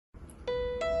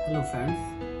Hello friends,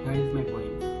 here is my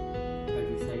poem. I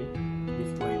recite this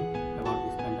poem about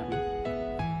this pandemic.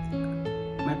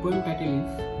 My poem title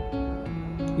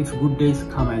is If Good Days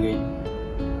Come Again.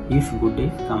 If good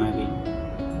days come again.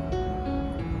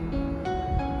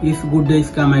 If good days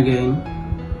come again,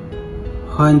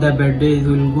 when the bad days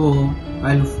will go,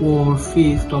 I'll pour a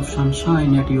feast of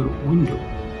sunshine at your window,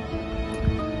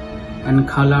 and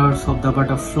colors of the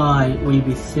butterfly will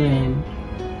be sent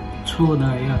through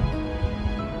the air.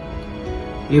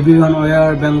 Everyone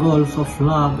wear bangles of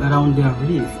love around their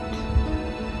wrist.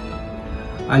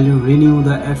 I'll renew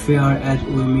the affair as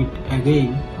we meet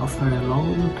again after a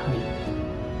long time.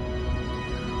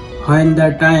 When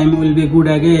the time will be good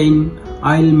again,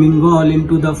 I'll mingle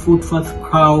into the footpath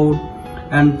crowd,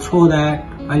 and through that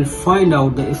I'll find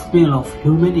out the smell of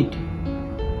humanity.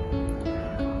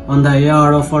 On the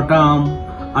air of autumn,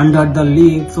 under the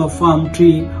leaves of palm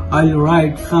tree, I'll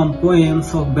write some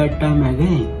poems of bedtime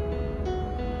again.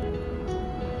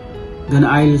 Then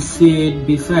I'll sit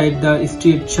beside the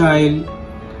street child.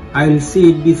 I'll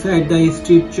sit beside the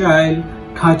street child,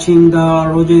 touching the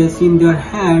roses in their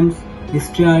hands,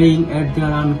 staring at their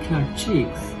uncared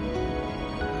cheeks.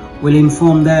 Will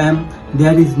inform them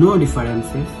there is no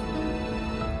differences,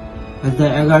 as the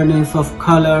eagerness of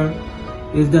color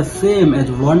is the same as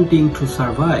wanting to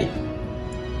survive.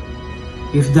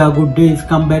 If the good days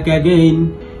come back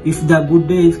again, if the good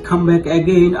days come back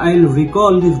again, I'll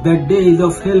recall these bad days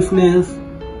of helplessness.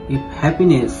 If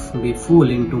happiness be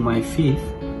full into my face,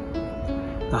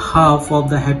 the half of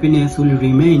the happiness will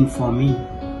remain for me,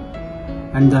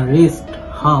 and the rest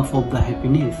half of the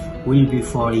happiness will be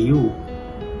for you.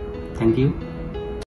 Thank you.